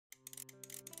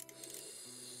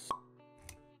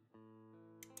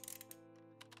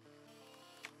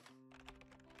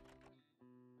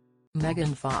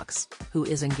Megan Fox, who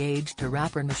is engaged to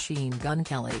rapper Machine Gun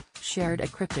Kelly, shared a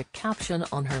cryptic caption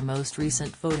on her most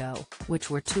recent photo, which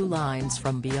were two lines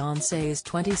from Beyoncé's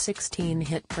 2016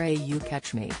 hit Pray You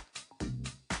Catch Me.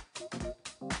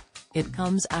 It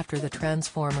comes after the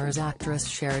Transformers actress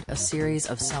shared a series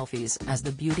of selfies as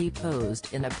the beauty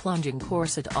posed in a plunging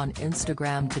corset on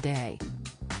Instagram today.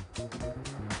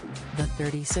 The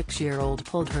 36-year-old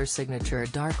pulled her signature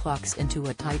dark locks into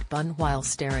a tight bun while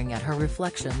staring at her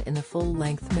reflection in the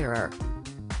full-length mirror.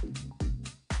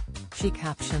 She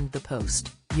captioned the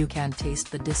post, "You can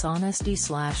taste the dishonesty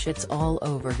 / it's all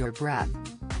over your breath."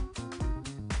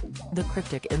 The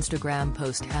cryptic Instagram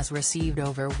post has received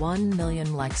over 1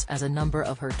 million likes as a number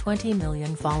of her 20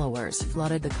 million followers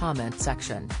flooded the comment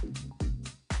section.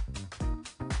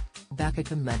 Becca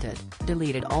commented,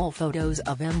 "Deleted all photos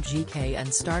of MGK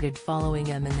and started following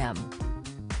Eminem."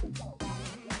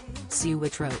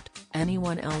 Seawitch wrote,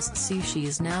 "Anyone else see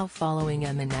she's now following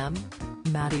Eminem?"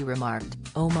 Maddie remarked,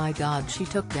 "Oh my god, she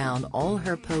took down all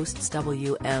her posts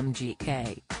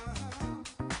WMGK."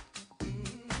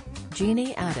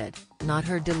 Jeannie added, "Not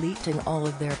her deleting all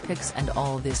of their pics and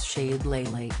all this shade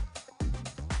lately."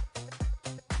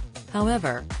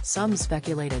 However, some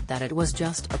speculated that it was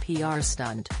just a PR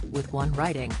stunt, with one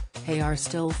writing, "Hey, are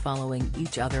still following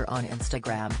each other on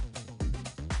Instagram.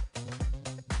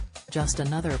 Just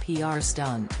another PR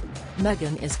stunt."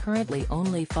 Megan is currently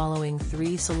only following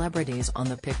 3 celebrities on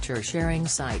the picture-sharing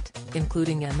site,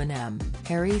 including Eminem,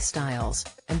 Harry Styles,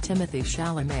 and Timothée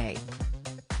Chalamet.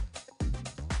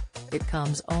 It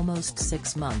comes almost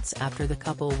 6 months after the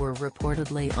couple were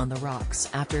reportedly on the rocks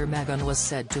after Megan was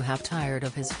said to have tired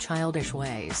of his childish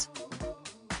ways.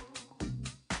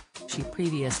 She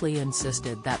previously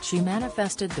insisted that she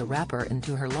manifested the rapper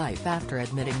into her life after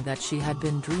admitting that she had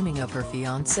been dreaming of her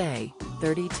fiancé,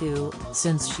 32,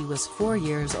 since she was 4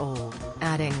 years old,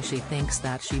 adding she thinks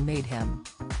that she made him.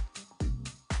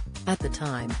 At the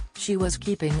time, she was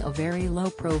keeping a very low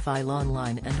profile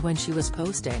online, and when she was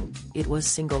posting, it was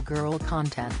single girl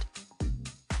content.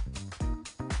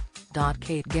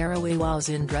 Kate Garraway was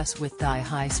in dress with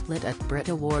thigh-high split at Brit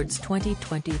Awards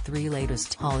 2023.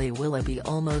 Latest Holly Willoughby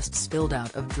almost spilled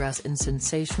out of dress in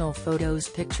sensational photos.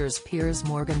 Pictures. Piers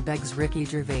Morgan begs Ricky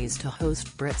Gervais to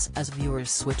host Brits as viewers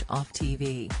switch off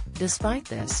TV. Despite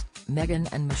this, Megan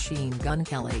and Machine Gun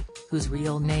Kelly, whose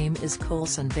real name is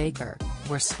Colson Baker,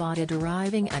 were spotted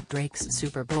arriving at Drake's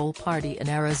Super Bowl party in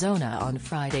Arizona on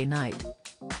Friday night.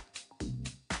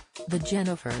 The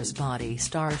Jennifer's Body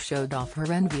star showed off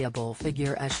her enviable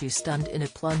figure as she stunned in a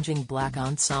plunging black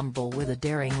ensemble with a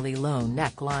daringly low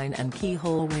neckline and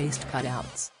keyhole waist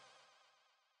cutouts.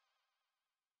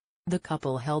 The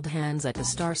couple held hands at the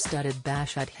star-studded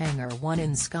bash at Hangar 1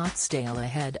 in Scottsdale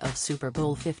ahead of Super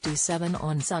Bowl 57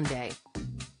 on Sunday.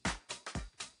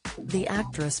 The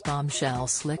actress bombshell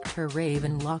slicked her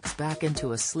raven locks back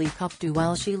into a sleek updo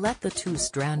while she let the 2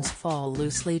 strands fall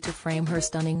loosely to frame her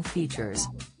stunning features.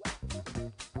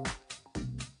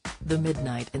 The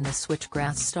Midnight in the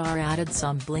Switchgrass star added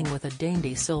some bling with a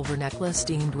dainty silver necklace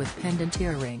teamed with pendant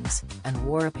earrings, and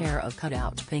wore a pair of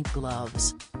cutout pink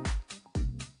gloves.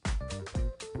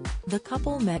 The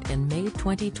couple met in May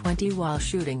 2020 while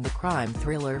shooting the crime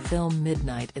thriller film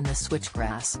Midnight in the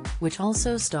Switchgrass, which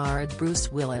also starred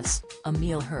Bruce Willis,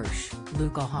 Emile Hirsch,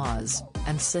 Luca Hawes,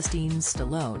 and Sistine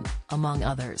Stallone, among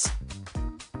others.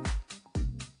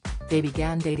 They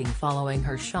began dating following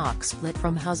her shock split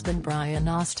from husband Brian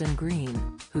Austin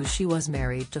Green, who she was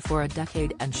married to for a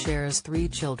decade and shares 3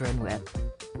 children with.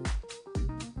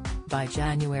 By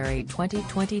January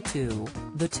 2022,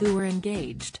 the two were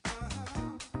engaged.